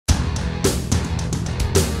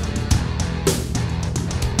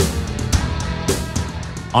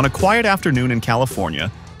On a quiet afternoon in California,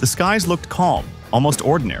 the skies looked calm, almost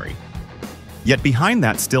ordinary. Yet behind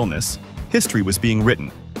that stillness, history was being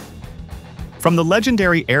written. From the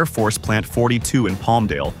legendary Air Force Plant 42 in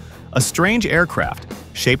Palmdale, a strange aircraft,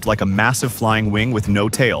 shaped like a massive flying wing with no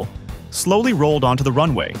tail, slowly rolled onto the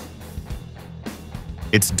runway.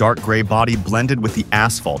 Its dark gray body blended with the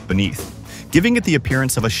asphalt beneath, giving it the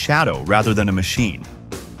appearance of a shadow rather than a machine.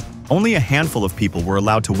 Only a handful of people were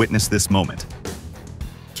allowed to witness this moment.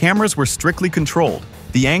 Cameras were strictly controlled,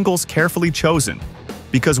 the angles carefully chosen,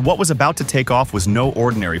 because what was about to take off was no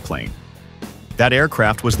ordinary plane. That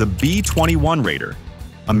aircraft was the B-21 Raider,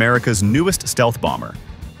 America's newest stealth bomber.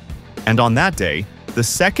 And on that day, the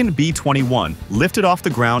second B-21 lifted off the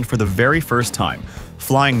ground for the very first time,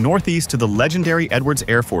 flying northeast to the legendary Edwards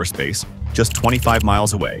Air Force Base, just 25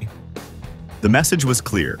 miles away. The message was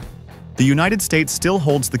clear. The United States still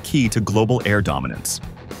holds the key to global air dominance.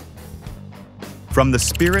 From the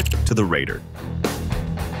Spirit to the Raider.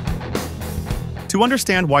 To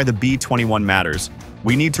understand why the B-21 matters,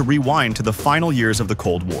 we need to rewind to the final years of the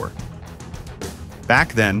Cold War.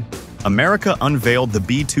 Back then, America unveiled the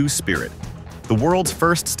B-2 Spirit, the world's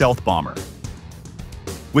first stealth bomber.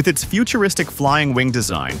 With its futuristic flying wing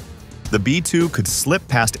design, the B-2 could slip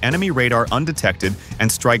past enemy radar undetected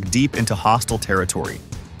and strike deep into hostile territory.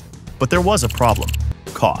 But there was a problem: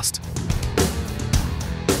 cost.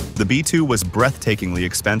 The B-2 was breathtakingly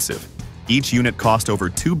expensive. Each unit cost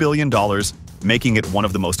over $2 billion, making it one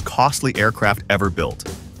of the most costly aircraft ever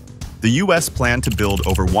built. The US planned to build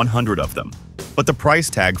over 100 of them, but the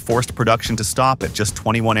price tag forced production to stop at just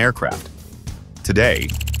 21 aircraft. Today,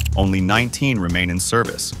 only 19 remain in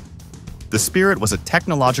service. The Spirit was a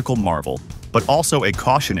technological marvel, but also a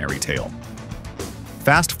cautionary tale.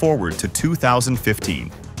 Fast forward to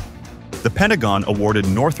 2015. The Pentagon awarded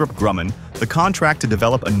Northrop Grumman the contract to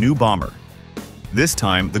develop a new bomber. This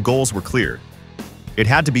time, the goals were clear. It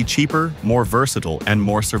had to be cheaper, more versatile, and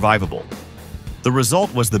more survivable. The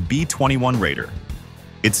result was the B-21 Raider.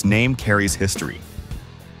 Its name carries history.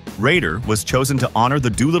 Raider was chosen to honor the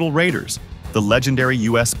Doolittle Raiders, the legendary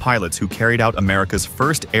US pilots who carried out America's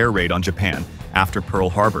first air raid on Japan after Pearl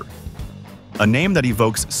Harbor. A name that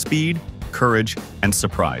evokes speed, courage, and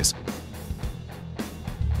surprise.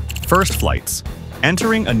 First flights,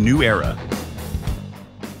 entering a new era.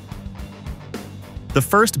 The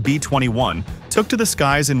first B-21 took to the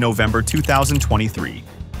skies in November 2023.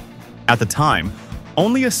 At the time,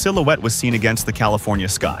 only a silhouette was seen against the California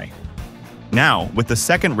sky. Now, with the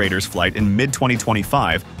second Raider's flight in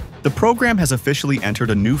mid-2025, the program has officially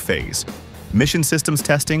entered a new phase: mission systems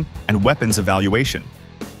testing and weapons evaluation.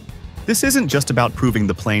 This isn't just about proving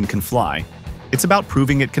the plane can fly, it's about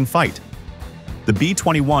proving it can fight. The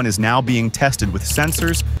B-21 is now being tested with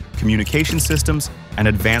sensors, communication systems, and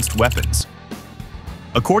advanced weapons.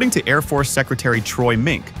 According to Air Force Secretary Troy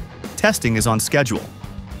Mink, testing is on schedule.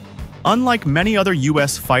 Unlike many other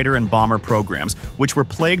US fighter and bomber programs, which were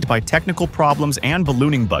plagued by technical problems and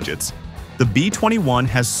ballooning budgets, the B-21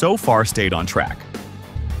 has so far stayed on track.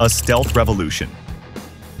 A stealth revolution.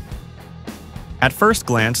 At first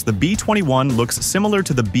glance, the B-21 looks similar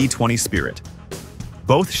to the B-20 Spirit.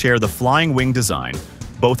 Both share the flying wing design,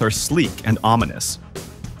 both are sleek and ominous.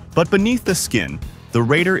 But beneath the skin, the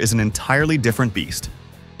Raider is an entirely different beast.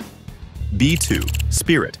 B-2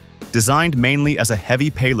 Spirit, designed mainly as a heavy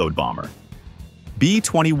payload bomber.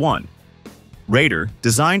 B-21 Raider,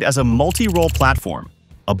 designed as a multi-role platform,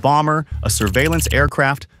 a bomber, a surveillance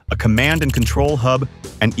aircraft, a command and control hub,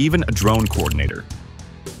 and even a drone coordinator.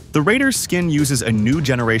 The Raider's skin uses a new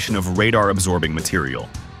generation of radar-absorbing material.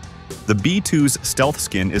 The B-2's stealth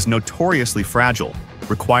skin is notoriously fragile,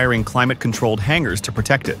 requiring climate-controlled hangars to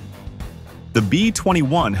protect it. The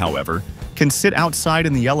B-21, however, can sit outside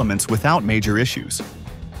in the elements without major issues.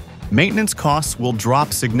 Maintenance costs will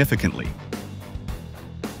drop significantly.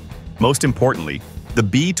 Most importantly, the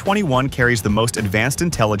B-21 carries the most advanced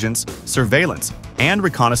intelligence, surveillance, and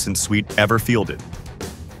reconnaissance suite ever fielded.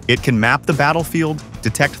 It can map the battlefield,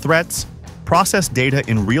 detect threats, process data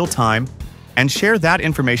in real time, and share that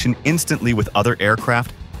information instantly with other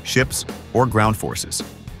aircraft, ships, or ground forces.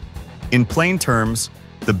 In plain terms,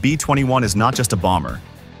 the B-21 is not just a bomber,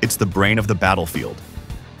 it's the brain of the battlefield.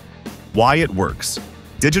 Why it works: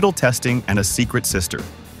 digital testing and a secret sister.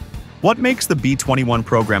 What makes the B-21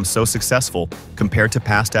 program so successful compared to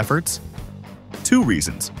past efforts? Two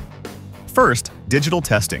reasons. First, digital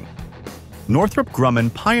testing. Northrop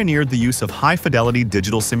Grumman pioneered the use of high-fidelity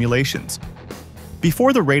digital simulations.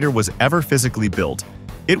 Before the Raider was ever physically built,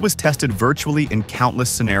 it was tested virtually in countless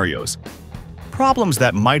scenarios. Problems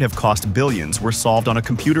that might have cost billions were solved on a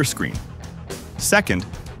computer screen. Second,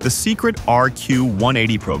 the secret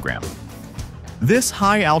RQ-180 program. This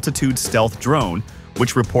high-altitude stealth drone,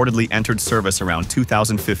 which reportedly entered service around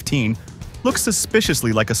 2015, looks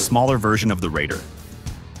suspiciously like a smaller version of the Raider.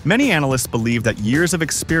 Many analysts believe that years of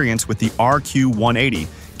experience with the RQ-180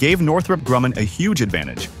 gave Northrop Grumman a huge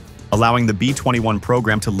advantage, allowing the B-21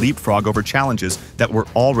 program to leapfrog over challenges that were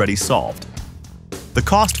already solved. The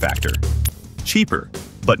cost factor: cheaper,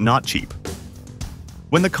 but not cheap.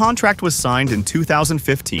 When the contract was signed in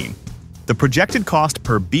 2015, the projected cost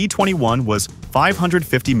per B-21 was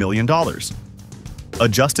 $550 million.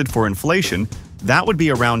 Adjusted for inflation, that would be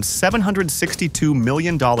around $762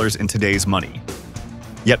 million in today's money.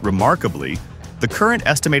 Yet remarkably, the current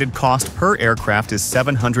estimated cost per aircraft is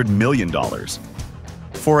 $700 million.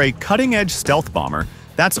 For a cutting-edge stealth bomber,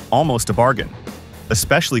 that's almost a bargain,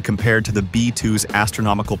 especially compared to the B-2's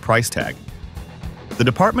astronomical price tag. The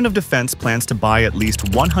Department of Defense plans to buy at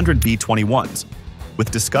least 100 B-21s, with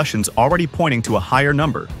discussions already pointing to a higher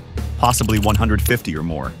number, possibly 150 or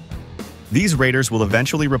more. These Raiders will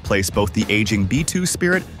eventually replace both the aging B-2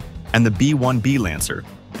 Spirit and the B-1B Lancer,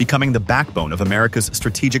 becoming the backbone of America's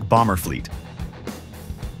strategic bomber fleet.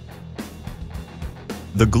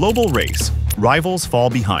 The global race: rivals fall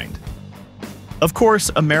behind. Of course,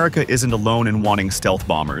 America isn't alone in wanting stealth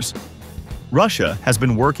bombers. Russia has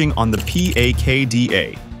been working on the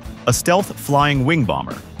PAKDA, a stealth flying wing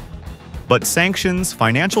bomber. But sanctions,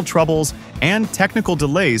 financial troubles, and technical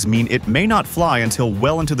delays mean it may not fly until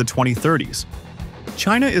well into the 2030s.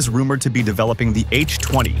 China is rumored to be developing the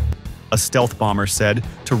H-20, a stealth bomber said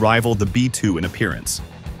to rival the B-2 in appearance.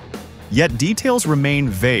 Yet details remain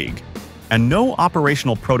vague, and no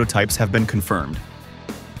operational prototypes have been confirmed.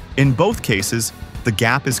 In both cases, the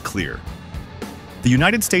gap is clear. The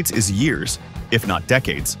United States is years, if not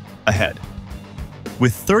decades, ahead.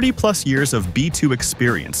 With 30-plus years of B-2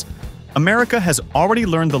 experience, America has already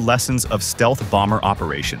learned the lessons of stealth bomber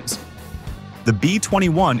operations. The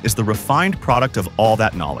B-21 is the refined product of all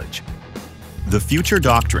that knowledge. The future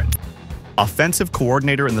doctrine: offensive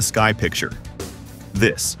coordinator in the sky picture.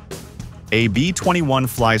 This: a B-21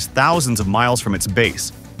 flies thousands of miles from its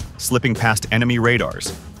base, slipping past enemy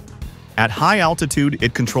radars. At high altitude,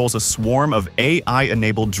 it controls a swarm of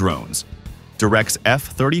AI-enabled drones, directs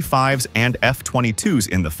F-35s and F-22s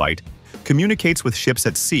in the fight, communicates with ships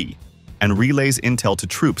at sea, and relays intel to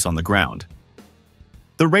troops on the ground.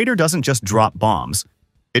 The Raider doesn't just drop bombs,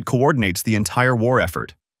 it coordinates the entire war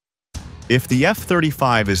effort. If the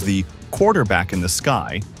F-35 is the quarterback in the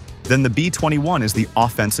sky, then the B-21 is the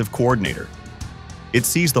offensive coordinator. It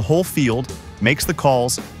sees the whole field, makes the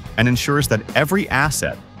calls, and ensures that every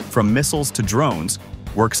asset, from missiles to drones,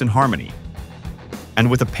 works in harmony.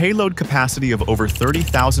 And with a payload capacity of over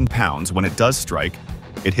 30,000 pounds when it does strike,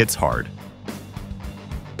 it hits hard.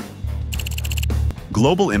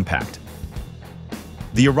 Global impact.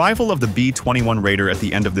 The arrival of the B-21 Raider at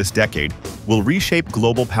the end of this decade will reshape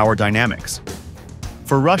global power dynamics.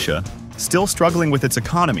 For Russia, still struggling with its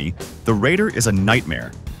economy, the Raider is a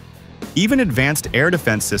nightmare. Even advanced air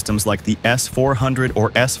defense systems like the S-400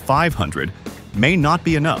 or S-500 may not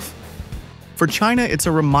be enough. For China, it's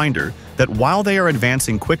a reminder that while they are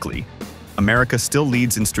advancing quickly, America still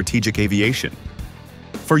leads in strategic aviation.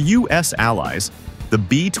 For U.S. allies, the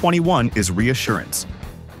B-21 is reassurance.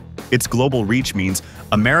 Its global reach means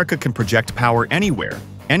America can project power anywhere,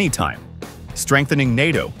 anytime, strengthening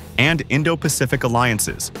NATO and Indo-Pacific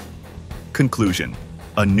alliances. Conclusion: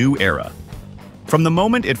 a new era. From the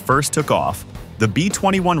moment it first took off, the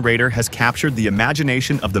B-21 Raider has captured the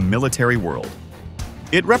imagination of the military world.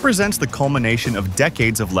 It represents the culmination of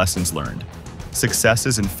decades of lessons learned,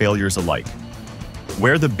 successes and failures alike.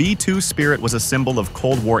 Where the B-2 Spirit was a symbol of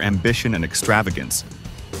Cold War ambition and extravagance,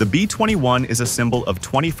 the B-21 is a symbol of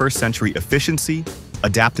 21st century efficiency,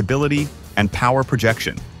 adaptability, and power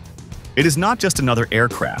projection. It is not just another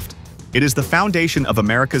aircraft. It is the foundation of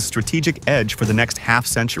America's strategic edge for the next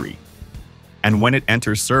half-century. And when it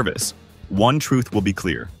enters service, one truth will be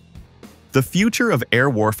clear: the future of air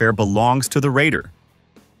warfare belongs to the Raider.